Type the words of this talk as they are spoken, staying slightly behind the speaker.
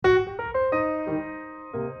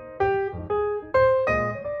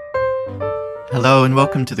Hello and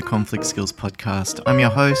welcome to the Conflict Skills Podcast. I'm your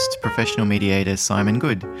host, professional mediator Simon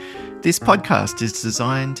Good. This podcast is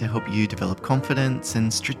designed to help you develop confidence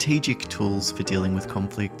and strategic tools for dealing with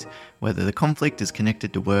conflict, whether the conflict is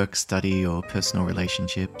connected to work, study, or personal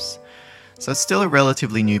relationships. So it's still a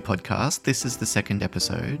relatively new podcast. This is the second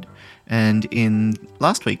episode. And in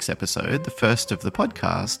last week's episode, the first of the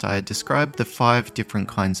podcast, I described the 5 different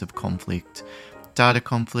kinds of conflict: data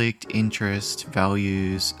conflict, interest,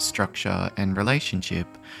 values, structure, and relationship,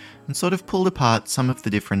 and sort of pulled apart some of the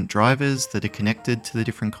different drivers that are connected to the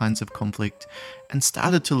different kinds of conflict and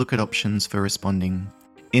started to look at options for responding.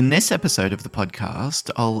 In this episode of the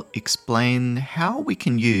podcast, I'll explain how we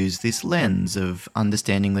can use this lens of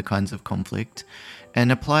understanding the kinds of conflict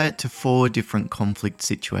and apply it to 4 different conflict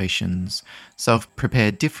situations. So I've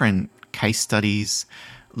prepared different case studies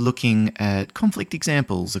looking at conflict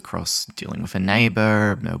examples across dealing with a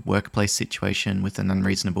neighbour, a workplace situation with an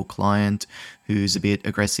unreasonable client who's a bit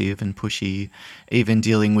aggressive and pushy, even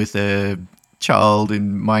dealing with a child.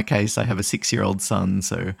 In my case, I have a 6-year-old son,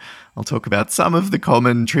 so I'll talk about some of the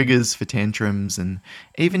common triggers for tantrums and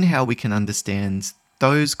even how we can understand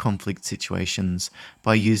those conflict situations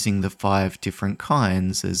by using the 5 different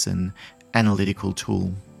kinds as an analytical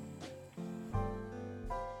tool.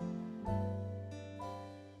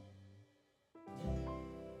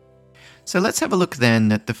 So let's have a look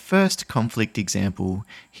then at the first conflict example.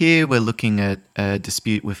 Here we're looking at a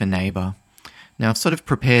dispute with a neighbour. Now I've sort of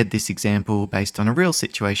prepared this example based on a real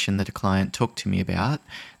situation that a client talked to me about.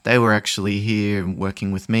 They were actually here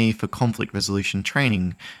working with me for conflict resolution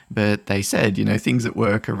training, but they said, things at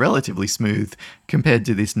work are relatively smooth compared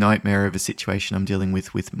to this nightmare of a situation I'm dealing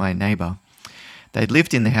with my neighbour. They'd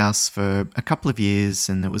lived in the house for a couple of years,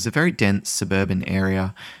 and it was a very dense suburban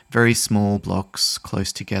area, very small blocks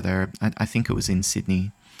close together. I think it was in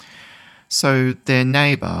Sydney. So their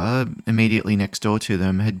neighbour, immediately next door to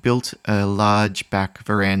them, had built a large back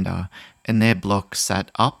veranda, and their block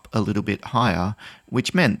sat up a little bit higher,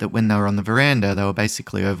 which meant that when they were on the veranda, they were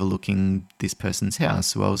basically overlooking this person's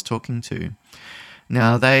house who I was talking to.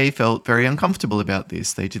 Now, they felt very uncomfortable about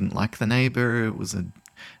this. They didn't like the neighbour. It was an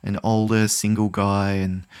older single guy,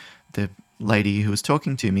 and the lady who was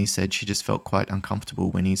talking to me said she just felt quite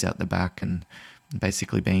uncomfortable when he's out the back and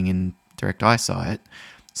basically being in direct eyesight.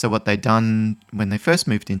 So what they'd done when they first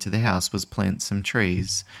moved into the house was plant some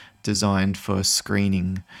trees designed for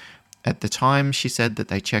screening. At the time, she said that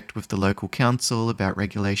they checked with the local council about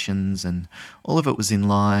regulations and all of it was in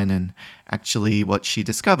line, and actually what she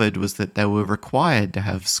discovered was that they were required to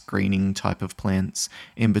have screening type of plants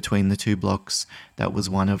in between the 2 blocks. That was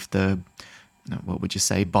one of the,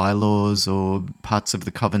 bylaws or parts of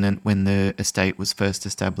the covenant when the estate was first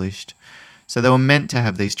established. So they were meant to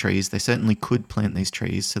have these trees. They certainly could plant these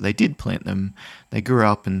trees, so they did plant them. They grew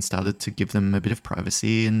up and started to give them a bit of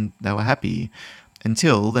privacy, and they were happy.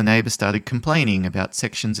 Until the neighbour started complaining about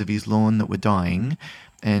sections of his lawn that were dying,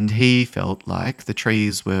 and he felt like the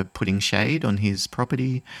trees were putting shade on his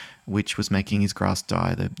property, which was making his grass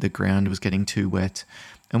die. The ground was getting too wet.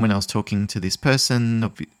 And when I was talking to this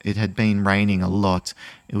person, it had been raining a lot.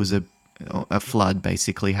 It was a flood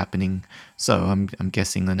basically happening. So I'm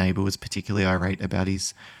guessing the neighbour was particularly irate about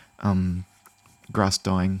his grass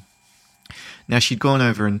dying. Now, she'd gone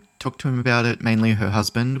over and talked to him about it. Mainly her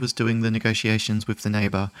husband was doing the negotiations with the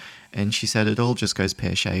neighbour, and she said it all just goes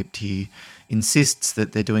pear-shaped. He insists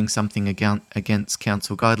that they're doing something against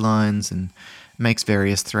council guidelines and makes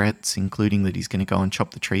various threats, including that he's going to go and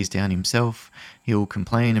chop the trees down himself. He'll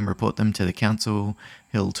complain and report them to the council.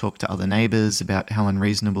 He'll talk to other neighbours about how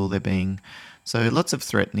unreasonable they're being. So lots of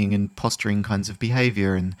threatening and posturing kinds of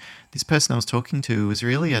behaviour, and this person I was talking to was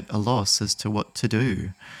really at a loss as to what to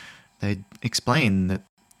do. They'd explained that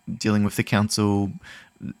dealing with the council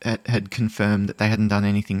had confirmed that they hadn't done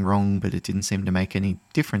anything wrong, but it didn't seem to make any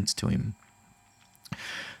difference to him.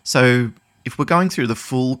 So if we're going through the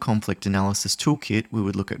full conflict analysis toolkit, we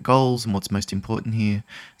would look at goals and what's most important here.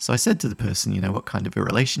 So I said to the person, what kind of a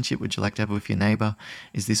relationship would you like to have with your neighbour?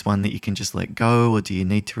 Is this one that you can just let go, or do you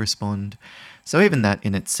need to respond? So even that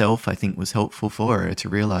in itself, I think, was helpful for her to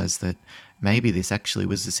realise that maybe this actually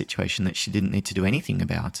was a situation that she didn't need to do anything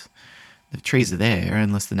about. The trees are there,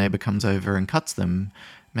 unless the neighbour comes over and cuts them.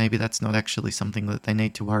 Maybe that's not actually something that they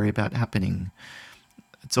need to worry about happening.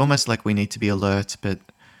 It's almost like we need to be alert but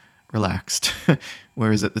relaxed.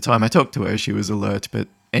 Whereas at the time I talked to her, she was alert but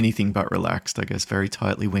anything but relaxed, I guess, very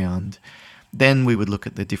tightly wound. Then we would look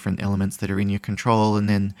at the different elements that are in your control, and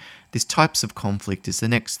then these types of conflict is the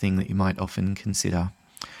next thing that you might often consider.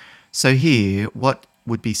 So here, what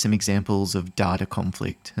would be some examples of data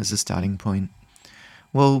conflict as a starting point?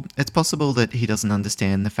 Well, it's possible that he doesn't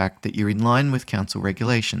understand the fact that you're in line with council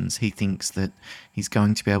regulations. He thinks that he's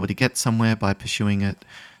going to be able to get somewhere by pursuing it.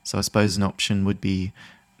 So I suppose an option would be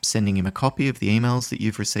sending him a copy of the emails that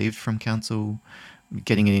you've received from council,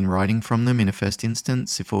 getting it in writing from them in a first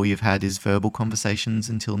instance, if all you've had is verbal conversations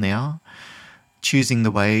until now. Choosing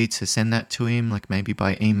the way to send that to him, like maybe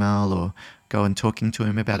by email, or go and talking to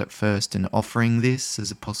him about it first and offering this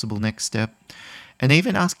as a possible next step. And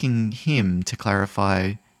even asking him to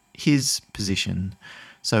clarify his position.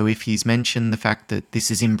 So if he's mentioned the fact that this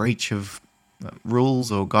is in breach of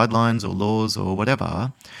rules or guidelines or laws or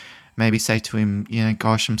whatever, maybe say to him,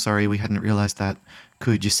 gosh, I'm sorry, we hadn't realized that.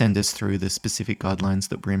 Could you send us through the specific guidelines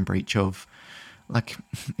that we're in breach of? Like,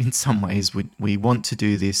 in some ways, we want to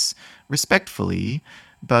do this respectfully,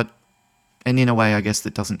 and in a way, I guess,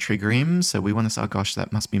 that doesn't trigger him. So we want to say, oh, gosh,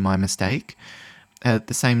 that must be my mistake. At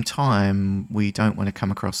the same time, we don't want to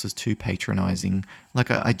come across as too patronizing.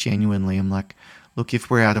 Like, I genuinely am like, look, if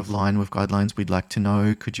we're out of line with guidelines, we'd like to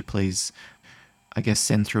know. Could you please, I guess,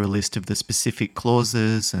 send through a list of the specific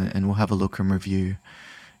clauses and we'll have a look and review.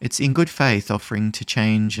 It's in good faith offering to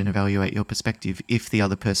change and evaluate your perspective if the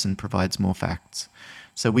other person provides more facts.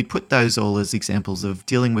 So we'd put those all as examples of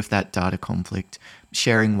dealing with that data conflict,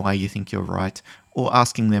 sharing why you think you're right, or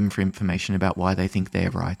asking them for information about why they think they're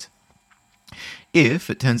right. If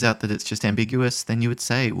it turns out that it's just ambiguous, then you would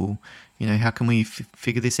say, well, how can we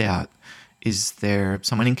figure this out? Is there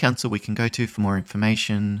someone in council we can go to for more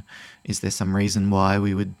information? Is there some reason why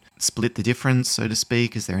we would split the difference, so to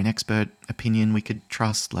speak? Is there an expert opinion we could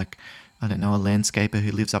trust? Like, I don't know, a landscaper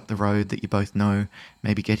who lives up the road that you both know,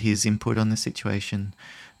 maybe get his input on the situation.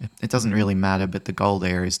 It doesn't really matter, but the goal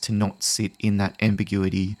there is to not sit in that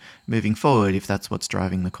ambiguity moving forward if that's what's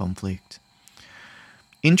driving the conflict.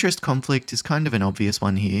 Interest conflict is kind of an obvious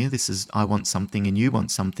one here. This is, I want something and you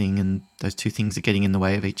want something, and those two things are getting in the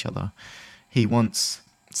way of each other. He wants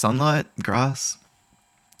sunlight, grass.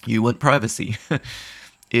 You want privacy.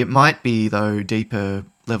 It might be, though, deeper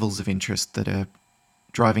levels of interest that are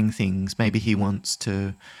driving things. Maybe he wants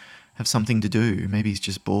to have something to do. Maybe he's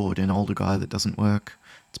just bored, an older guy that doesn't work.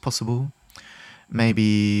 It's possible.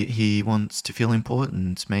 Maybe he wants to feel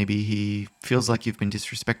important. Maybe he feels like you've been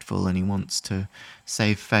disrespectful and he wants to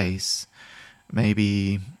save face.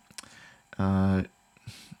 Maybe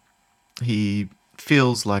he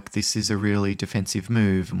feels like this is a really defensive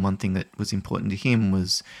move, and one thing that was important to him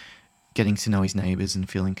was getting to know his neighbours and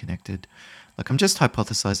feeling connected. Like, I'm just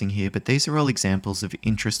hypothesizing here, but these are all examples of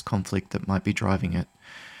interest conflict that might be driving it.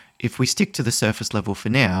 If we stick to the surface level for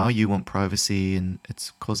now, you want privacy and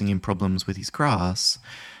it's causing him problems with his grass,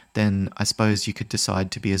 then I suppose you could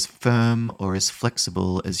decide to be as firm or as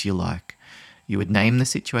flexible as you like. You would name the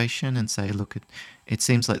situation and say, look, it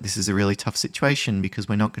seems like this is a really tough situation because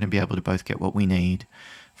we're not going to be able to both get what we need.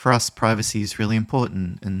 For us, privacy is really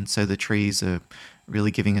important, and so the trees are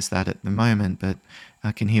really giving us that at the moment, but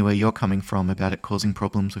I can hear where you're coming from about it causing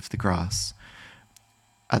problems with the grass.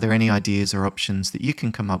 Are there any ideas or options that you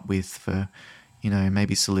can come up with for,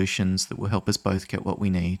 maybe solutions that will help us both get what we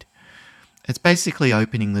need? It's basically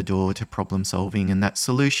opening the door to problem solving and that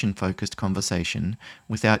solution-focused conversation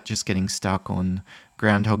without just getting stuck on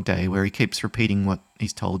Groundhog Day where he keeps repeating what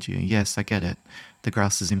he's told you. Yes, I get it. The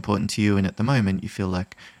grass is important to you, and at the moment you feel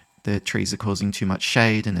like the trees are causing too much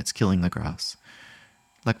shade and it's killing the grass.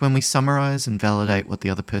 Like, when we summarize and validate what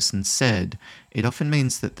the other person said, it often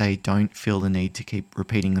means that they don't feel the need to keep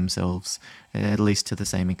repeating themselves, at least to the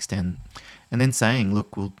same extent. And then saying,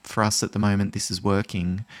 look, well, for us at the moment, this is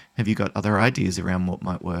working. Have you got other ideas around what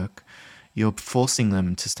might work? You're forcing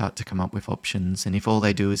them to start to come up with options. And if all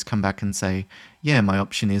they do is come back and say, yeah, my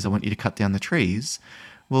option is I want you to cut down the trees,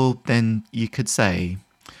 well, then you could say,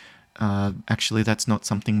 actually, that's not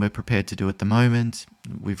something we're prepared to do at the moment.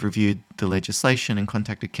 We've reviewed the legislation and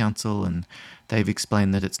contacted council, and they've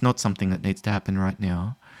explained that it's not something that needs to happen right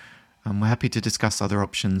now. We're happy to discuss other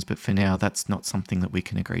options, but for now, that's not something that we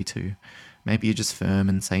can agree to. Maybe you're just firm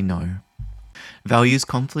and say no. Values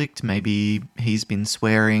conflict, maybe he's been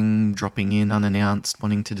swearing, dropping in unannounced,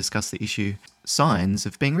 wanting to discuss the issue. Signs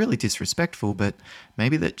of being really disrespectful, but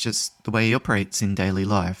maybe that's just the way he operates in daily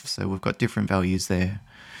life, so we've got different values there.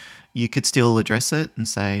 You could still address it and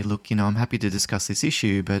say, look, I'm happy to discuss this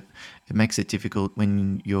issue, but it makes it difficult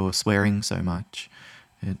when you're swearing so much.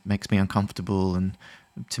 It makes me uncomfortable, and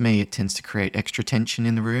to me it tends to create extra tension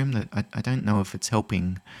in the room that I don't know if it's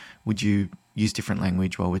helping. Would you use different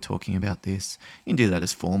language while we're talking about this? You can do that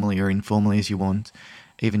as formally or informally as you want.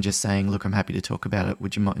 Even just saying, look, I'm happy to talk about it.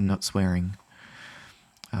 Would you mind not swearing?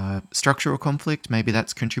 Structural conflict, maybe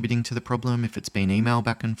that's contributing to the problem if it's been email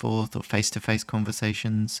back and forth or face-to-face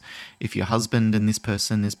conversations. If your husband and this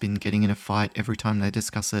person has been getting in a fight every time they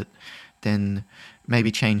discuss it, then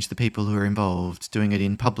maybe change the people who are involved. Doing it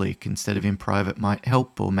in public instead of in private might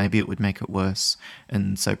help, or maybe it would make it worse,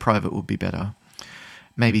 and so private would be better.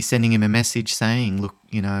 Maybe sending him a message saying, look,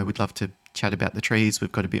 we'd love to chat about the trees.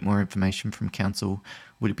 We've got a bit more information from council.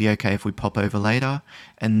 Would it be okay if we pop over later?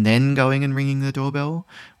 And then going and ringing the doorbell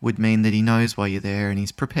would mean that he knows why you're there and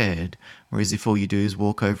he's prepared. Whereas if all you do is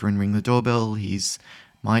walk over and ring the doorbell, he's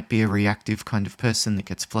might be a reactive kind of person that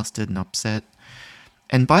gets flustered and upset.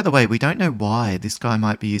 And by the way, we don't know why. This guy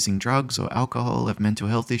might be using drugs or alcohol, have mental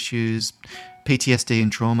health issues, PTSD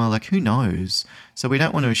and trauma, like who knows? So we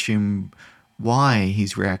don't want to assume why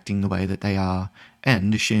he's reacting the way that they are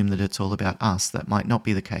and assume that it's all about us. That might not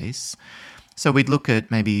be the case. So we'd look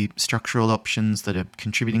at maybe structural options that are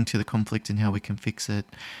contributing to the conflict and how we can fix it.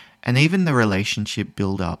 And even the relationship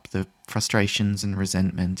build-up, the frustrations and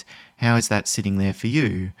resentment, how is that sitting there for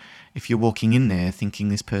you? If you're walking in there thinking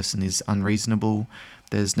this person is unreasonable,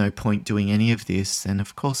 there's no point doing any of this, then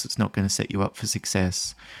of course it's not going to set you up for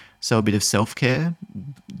success. So a bit of self-care,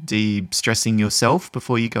 de-stressing yourself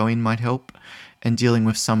before you go in might help, and dealing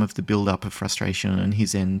with some of the build-up of frustration on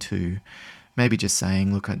his end too. Maybe just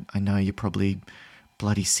saying, look, I know you're probably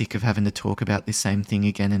bloody sick of having to talk about this same thing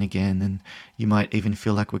again and again, and you might even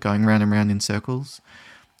feel like we're going round and round in circles.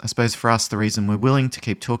 I suppose for us, the reason we're willing to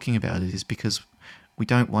keep talking about it is because we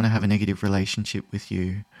don't want to have a negative relationship with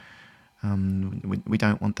you. We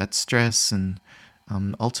don't want that stress, and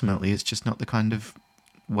ultimately it's just not the kind of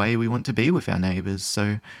way we want to be with our neighbours.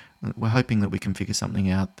 So we're hoping that we can figure something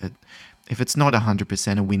out that if it's not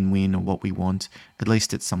 100% a win-win or what we want, at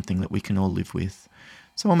least it's something that we can all live with.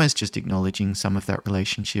 So almost just acknowledging some of that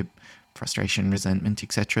relationship, frustration, resentment,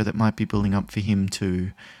 etc. that might be building up for him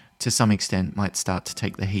to some extent might start to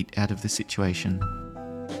take the heat out of the situation.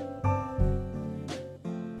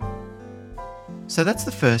 So that's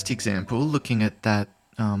the first example, looking at that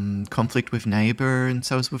conflict with neighbour. And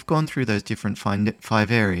so as we've gone through those different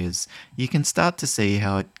 5 areas, you can start to see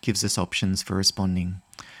how it gives us options for responding.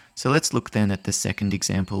 So let's look then at the second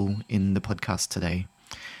example in the podcast today.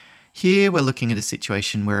 Here we're looking at a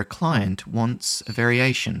situation where a client wants a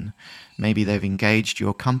variation. Maybe they've engaged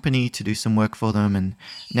your company to do some work for them and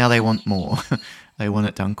now they want more. They want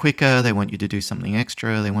it done quicker, they want you to do something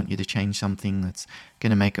extra, they want you to change something that's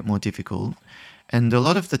going to make it more difficult. And a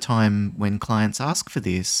lot of the time when clients ask for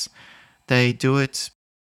this, they do it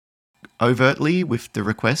overtly with the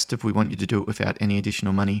request of we want you to do it without any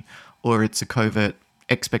additional money, or it's a covert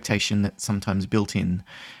expectation that's sometimes built in.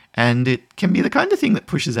 And it can be the kind of thing that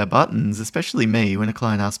pushes our buttons, especially me, when a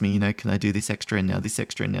client asks me, can I do this extra and now this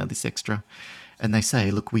extra and now this extra? And they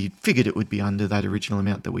say, look, we figured it would be under that original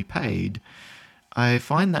amount that we paid. I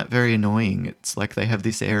find that very annoying. It's like they have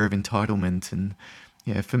this air of entitlement, and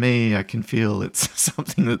for me, I can feel it's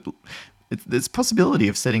something that there's possibility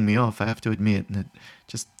of setting me off, I have to admit, and it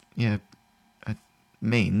just, it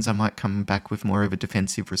means I might come back with more of a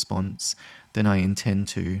defensive response than I intend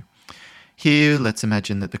to. Here, let's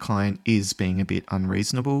imagine that the client is being a bit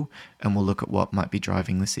unreasonable, and we'll look at what might be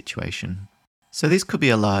driving the situation. So this could be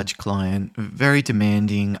a large client, very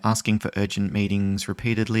demanding, asking for urgent meetings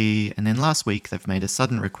repeatedly, and then last week they've made a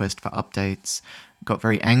sudden request for updates, got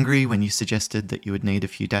very angry when you suggested that you would need a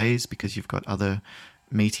few days because you've got other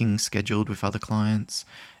meetings scheduled with other clients,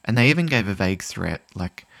 and they even gave a vague threat,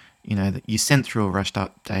 like, that you sent through a rushed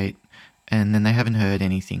update, and then they haven't heard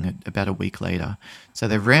anything about a week later. So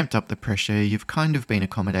they've ramped up the pressure, you've kind of been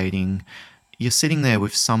accommodating, you're sitting there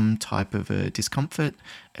with some type of a discomfort,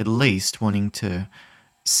 at least wanting to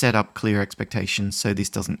set up clear expectations so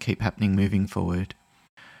this doesn't keep happening moving forward.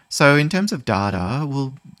 So in terms of data,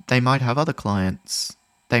 well, they might have other clients.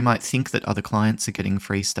 They might think that other clients are getting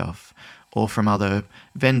free stuff, or from other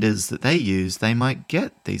vendors that they use, they might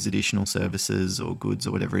get these additional services or goods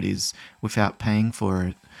or whatever it is without paying for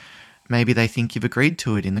it. Maybe they think you've agreed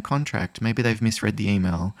to it in the contract. Maybe they've misread the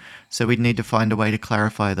email. So we'd need to find a way to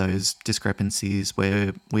clarify those discrepancies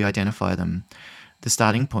where we identify them. The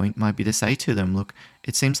starting point might be to say to them, look,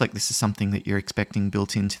 it seems like this is something that you're expecting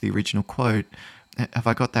built into the original quote. Have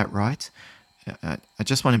I got that right? I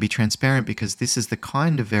just want to be transparent because this is the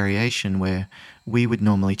kind of variation where we would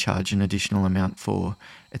normally charge an additional amount for.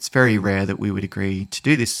 It's very rare that we would agree to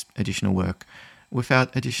do this additional work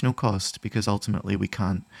without additional cost, because ultimately we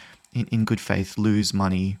can't, in good faith, lose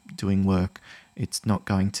money doing work. It's not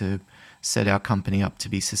going to set our company up to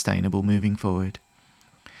be sustainable moving forward.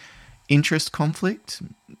 Interest conflict,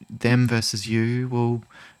 them versus you, well,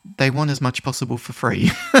 they want as much possible for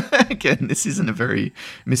free. Again, this isn't a very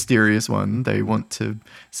mysterious one. They want to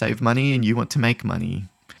save money and you want to make money.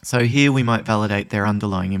 So here we might validate their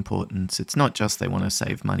underlying importance. It's not just they want to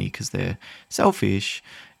save money because they're selfish.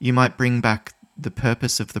 You might bring back the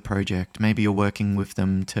purpose of the project. Maybe you're working with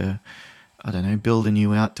them to, I don't know, build a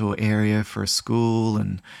new outdoor area for a school,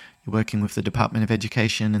 and you're working with the Department of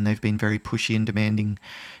Education and they've been very pushy and demanding.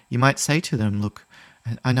 You might say to them, look,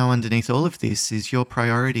 I know underneath all of this is your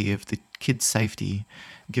priority of the kids' safety,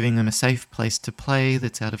 giving them a safe place to play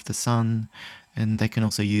that's out of the sun, and they can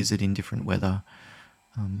also use it in different weather.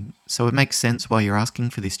 So it makes sense why you're asking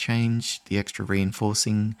for this change, the extra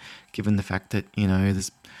reinforcing, given the fact that,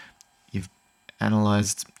 you've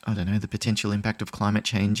analysed, the potential impact of climate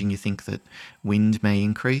change and you think that wind may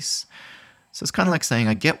increase. So it's kind of like saying,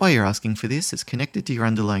 I get why you're asking for this. It's connected to your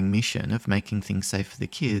underlying mission of making things safe for the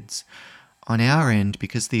kids. On our end,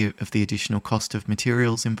 because of the additional cost of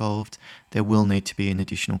materials involved, there will need to be an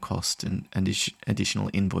additional cost and additional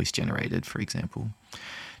invoice generated, for example.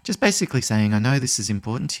 Just basically saying, I know this is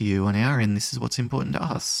important to you. On our end, this is what's important to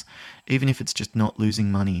us, even if it's just not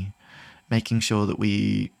losing money. Making sure that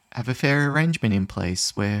we have a fair arrangement in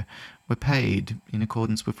place where we're paid in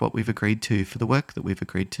accordance with what we've agreed to for the work that we've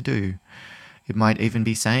agreed to do. It might even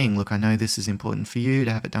be saying, look, I know this is important for you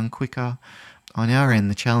to have it done quicker. On our end,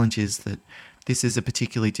 the challenge is that this is a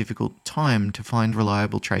particularly difficult time to find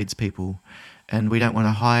reliable tradespeople, and we don't want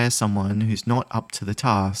to hire someone who's not up to the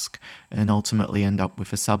task and ultimately end up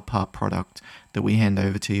with a subpar product that we hand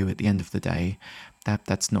over to you at the end of the day.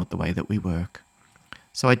 That's not the way that we work.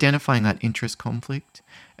 So identifying that interest conflict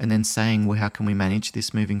and then saying, well, how can we manage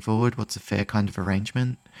this moving forward? What's a fair kind of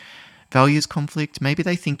arrangement? Values conflict, maybe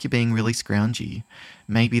they think you're being really scroungy.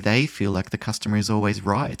 Maybe they feel like the customer is always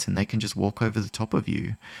right and they can just walk over the top of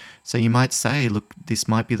you. So you might say, look, this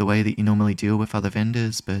might be the way that you normally deal with other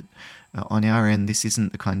vendors, but on our end, this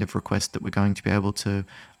isn't the kind of request that we're going to be able to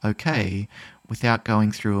okay without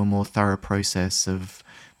going through a more thorough process of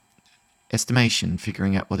estimation,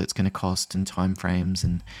 figuring out what it's going to cost and timeframes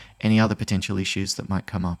and any other potential issues that might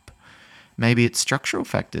come up. Maybe it's structural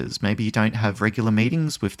factors. Maybe you don't have regular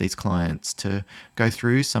meetings with these clients to go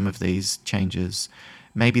through some of these changes.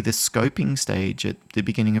 Maybe the scoping stage at the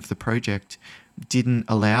beginning of the project didn't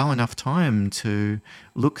allow enough time to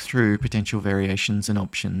look through potential variations and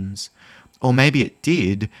options. Or maybe it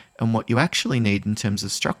did, and what you actually need in terms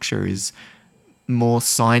of structure is more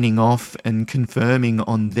signing off and confirming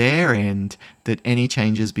on their end that any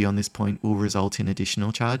changes beyond this point will result in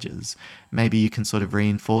additional charges. Maybe you can sort of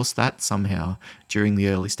reinforce that somehow during the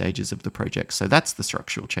early stages of the project. So that's the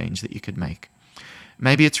structural change that you could make.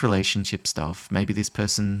 Maybe it's relationship stuff. Maybe this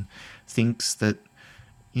person thinks that,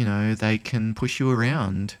 they can push you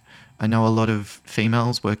around. I know a lot of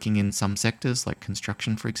females working in some sectors, like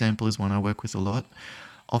construction, for example, is one I work with a lot,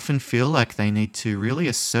 often feel like they need to really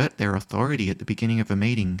assert their authority at the beginning of a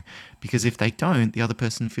meeting, because if they don't, the other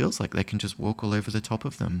person feels like they can just walk all over the top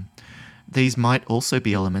of them. These might also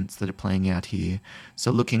be elements that are playing out here.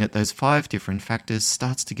 So looking at those 5 different factors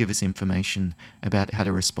starts to give us information about how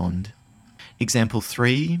to respond. Example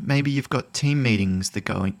 3, maybe you've got team meetings that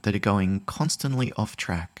are going constantly off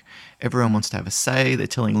track. Everyone wants to have a say, they're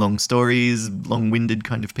telling long stories, long-winded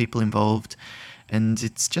kind of people involved, and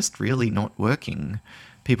it's just really not working.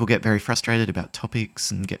 People get very frustrated about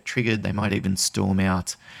topics and get triggered. They might even storm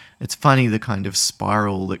out. It's funny the kind of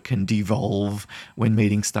spiral that can devolve when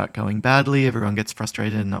meetings start going badly. Everyone gets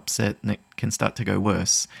frustrated and upset, and it can start to go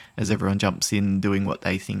worse as everyone jumps in doing what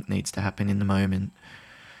they think needs to happen in the moment.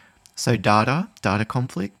 So data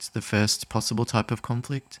conflict, the first possible type of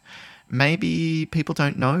conflict. Maybe people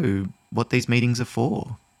don't know what these meetings are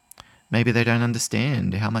for. Maybe they don't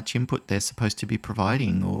understand how much input they're supposed to be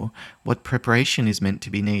providing, or what preparation is meant to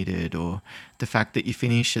be needed, or the fact that you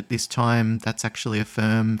finish at this time, that's actually a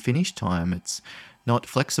firm finish time. It's not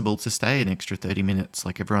flexible to stay an extra 30 minutes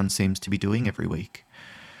like everyone seems to be doing every week.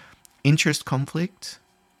 Interest conflict,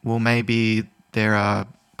 well, maybe there are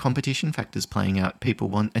competition factors playing out. People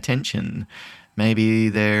want attention. Maybe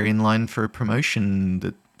they're in line for a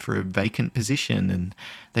promotion for a vacant position, and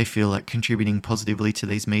they feel like contributing positively to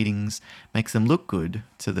these meetings makes them look good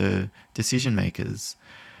to the decision makers.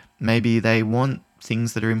 Maybe they want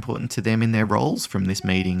things that are important to them in their roles from this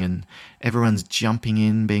meeting, and everyone's jumping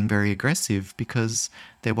in, being very aggressive because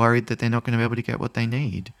they're worried that they're not going to be able to get what they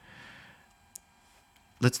need.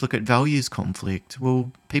 Let's look at values conflict.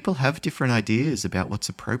 Well, people have different ideas about what's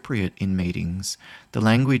appropriate in meetings, the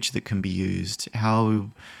language that can be used, how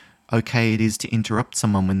okay it is to interrupt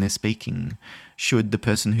someone when they're speaking. Should the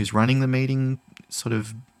person who's running the meeting sort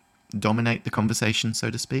of dominate the conversation, so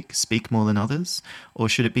to speak more than others, or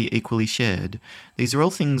should it be equally shared? These are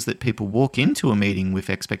all things that people walk into a meeting with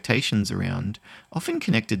expectations around, often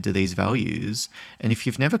connected to these values. And if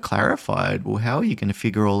you've never clarified, well, how are you going to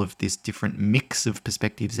figure all of this different mix of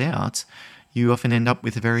perspectives out? You often end up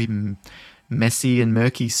with a very messy and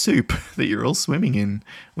murky soup that you're all swimming in,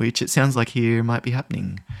 which it sounds like here might be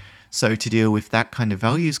happening. So to deal with that kind of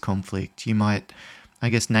values conflict, you might, I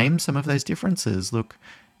guess, name some of those differences. Look,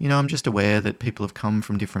 I'm just aware that people have come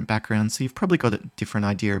from different backgrounds, so you've probably got a different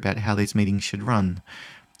idea about how these meetings should run.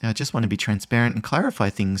 I just want to be transparent and clarify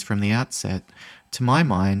things from the outset. To my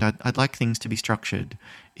mind, I'd like things to be structured.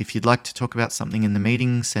 If you'd like to talk about something in the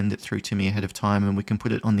meeting, send it through to me ahead of time and we can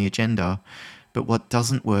put it on the agenda. But what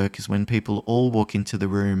doesn't work is when people all walk into the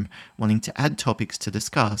room wanting to add topics to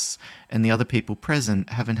discuss and the other people present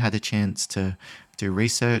haven't had a chance to do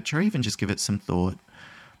research or even just give it some thought.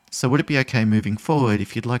 So would it be okay moving forward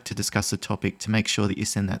if you'd like to discuss a topic to make sure that you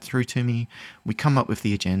send that through to me? We come up with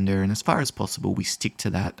the agenda and as far as possible we stick to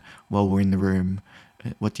that while we're in the room.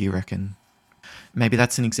 What do you reckon? Maybe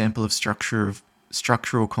that's an example of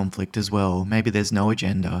structural conflict as well. Maybe there's no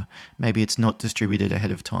agenda. Maybe it's not distributed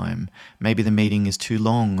ahead of time. Maybe the meeting is too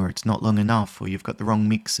long or it's not long enough or you've got the wrong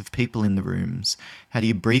mix of people in the rooms. How do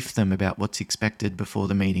you brief them about what's expected before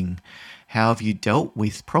the meeting? How have you dealt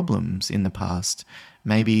with problems in the past?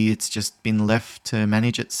 Maybe it's just been left to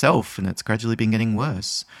manage itself and it's gradually been getting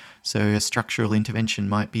worse. So a structural intervention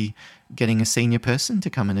might be getting a senior person to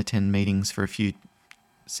come and attend meetings for a few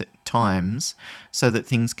times so that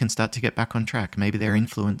things can start to get back on track. Maybe their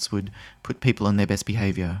influence would put people on their best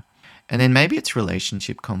behavior. And then maybe it's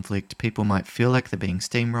relationship conflict. People might feel like they're being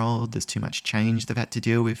steamrolled. There's too much change they've had to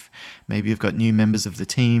deal with. Maybe you've got new members of the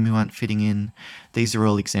team who aren't fitting in. These are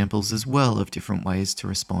all examples as well of different ways to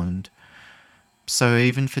respond. So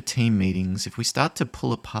even for team meetings, if we start to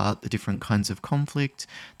pull apart the different kinds of conflict,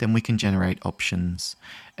 then we can generate options.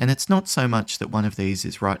 And it's not so much that one of these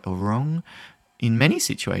is right or wrong. In many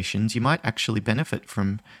situations, you might actually benefit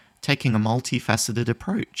from taking a multifaceted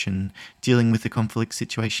approach and dealing with the conflict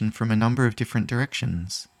situation from a number of different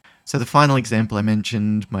directions. So the final example I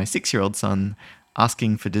mentioned, my 6-year-old son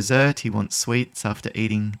asking for dessert. He wants sweets after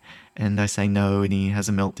eating, and I say no, and he has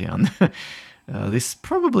a meltdown. This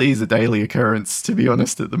probably is a daily occurrence, to be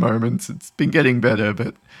honest, at the moment. It's been getting better,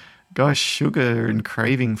 but gosh, sugar and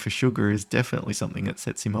craving for sugar is definitely something that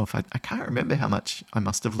sets him off. I can't remember how much I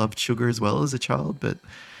must have loved sugar as well as a child, but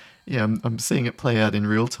yeah, I'm seeing it play out in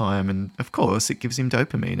real time. And of course, it gives him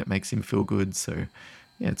dopamine. It makes him feel good. So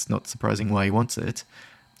yeah, it's not surprising why he wants it.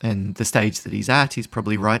 And the stage that he's at, he's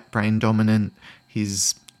probably right brain dominant.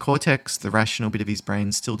 His cortex, the rational bit of his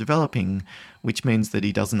brain, still developing, which means that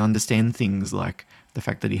he doesn't understand things like the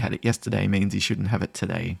fact that he had it yesterday means he shouldn't have it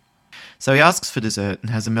today. So he asks for dessert and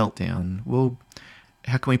has a meltdown. Well,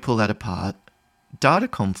 how can we pull that apart? Data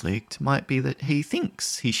conflict might be that he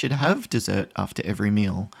thinks he should have dessert after every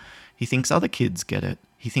meal. He thinks other kids get it.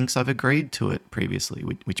 He thinks I've agreed to it previously,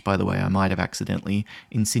 which, by the way, I might have accidentally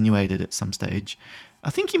insinuated at some stage. I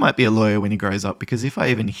think he might be a lawyer when he grows up, because if I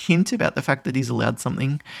even hint about the fact that he's allowed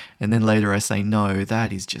something, and then later I say no,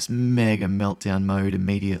 that is just mega meltdown mode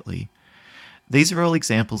immediately. These are all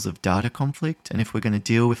examples of data conflict, and if we're going to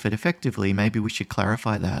deal with it effectively, maybe we should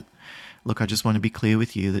clarify that. Look, I just want to be clear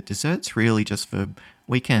with you that dessert's really just for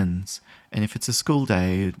weekends, and if it's a school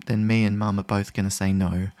day, then me and Mum are both going to say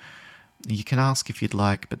no. You can ask if you'd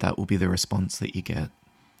like, but that will be the response that you get.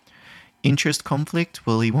 Interest conflict,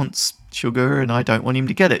 well, he wants sugar and I don't want him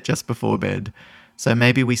to get it just before bed. So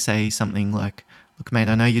maybe we say something like, look, mate,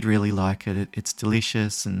 I know you'd really like it. It's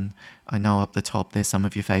delicious, and I know up the top there's some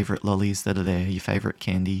of your favourite lollies that are there, your favourite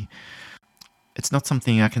candy. It's not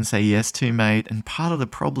something I can say yes to, mate, and part of the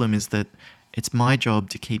problem is that it's my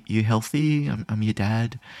job to keep you healthy. I'm your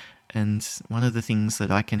dad, and one of the things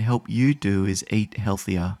that I can help you do is eat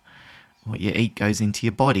healthier. What you eat goes into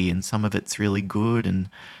your body, and some of it's really good, and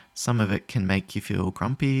some of it can make you feel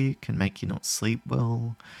grumpy, can make you not sleep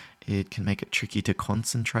well. It can make it tricky to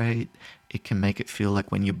concentrate. It can make it feel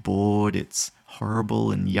like when you're bored, it's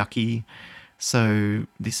horrible and yucky. So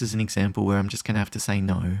this is an example where I'm just going to have to say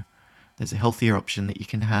no. There's a healthier option that you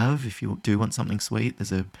can have if you do want something sweet.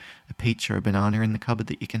 There's a peach or a banana in the cupboard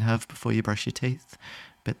that you can have before you brush your teeth,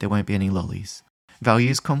 but there won't be any lollies.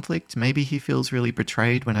 Values conflict, maybe he feels really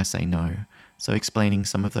betrayed when I say no. So explaining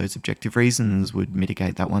some of those objective reasons would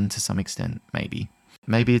mitigate that one to some extent, maybe.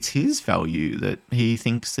 Maybe it's his value that he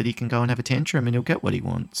thinks that he can go and have a tantrum and he'll get what he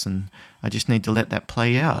wants, and I just need to let that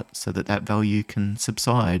play out so that that value can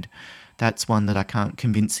subside. That's one that I can't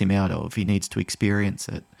convince him out of. He needs to experience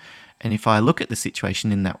it. And if I look at the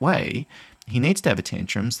situation in that way, he needs to have a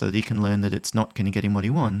tantrum so that he can learn that it's not going to get him what he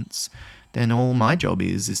wants, then all my job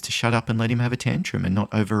is to shut up and let him have a tantrum and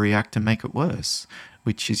not overreact and make it worse,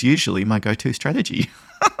 which is usually my go-to strategy.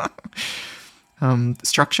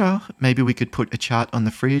 Structure, maybe we could put a chart on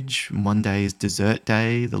the fridge. One day is dessert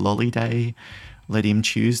day, the lolly day. Let him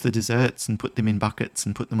choose the desserts and put them in buckets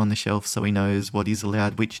and put them on the shelf so he knows what he's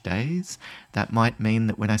allowed which days. That might mean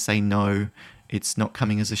that when I say no, it's not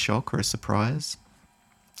coming as a shock or a surprise.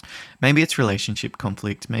 Maybe it's relationship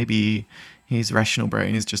conflict. Maybe his rational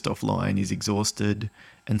brain is just offline, he's exhausted,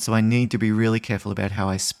 and so I need to be really careful about how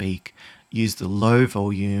I speak. Use the low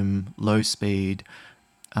volume, low speed,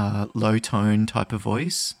 low tone type of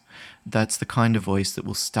voice. That's the kind of voice that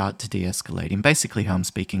will start to de-escalate him, basically how I'm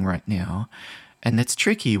speaking right now. And it's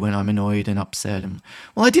tricky when I'm annoyed and upset. And,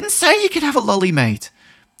 well, I didn't say you could have a lolly, mate.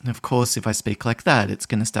 And of course, if I speak like that, it's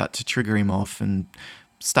going to start to trigger him off and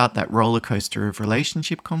start that roller coaster of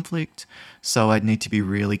relationship conflict. So I'd need to be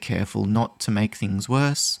really careful not to make things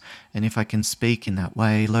worse. And if I can speak in that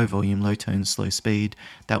way, low volume, low tone, slow speed,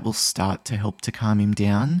 that will start to help to calm him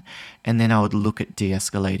down. And then I would look at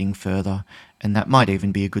de-escalating further. And that might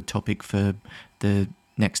even be a good topic for the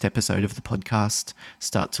next episode of the podcast.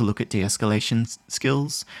 Start to look at de-escalation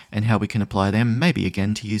skills and how we can apply them, maybe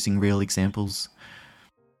again to using real examples.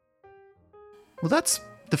 Well, that's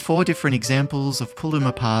the 4 different examples. I've pulled them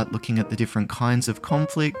apart, looking at the different kinds of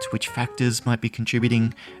conflict, which factors might be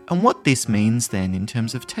contributing, and what this means then in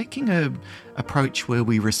terms of taking a approach where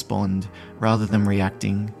we respond rather than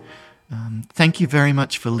reacting. Thank you very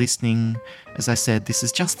much for listening. As I said, this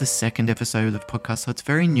is just the 2nd episode of the podcast, so it's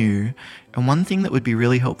very new. And one thing that would be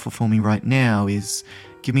really helpful for me right now is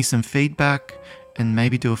give me some feedback and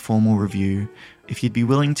maybe do a formal review. If you'd be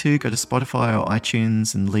willing to, go to Spotify or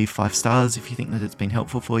iTunes and leave 5 stars if you think that it's been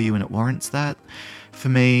helpful for you and it warrants that. For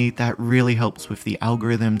me, that really helps with the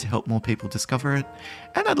algorithm to help more people discover it.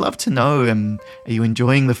 And I'd love to know, are you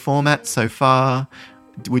enjoying the format so far?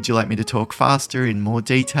 Would you like me to talk faster, in more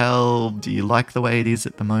detail? Do you like the way it is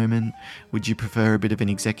at the moment? Would you prefer a bit of an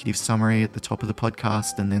executive summary at the top of the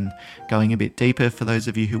podcast and then going a bit deeper for those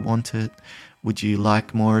of you who want it? Would you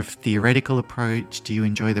like more of a theoretical approach? Do you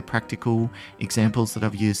enjoy the practical examples that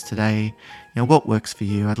I've used today? What works for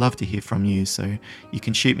you? I'd love to hear from you. So you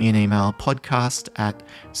can shoot me an email,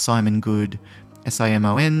 podcast@simongoode,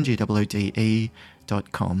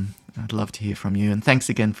 SIMONGOODE.com. I'd love to hear from you. And thanks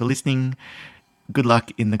again for listening. Good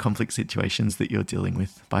luck in the conflict situations that you're dealing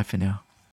with. Bye for now.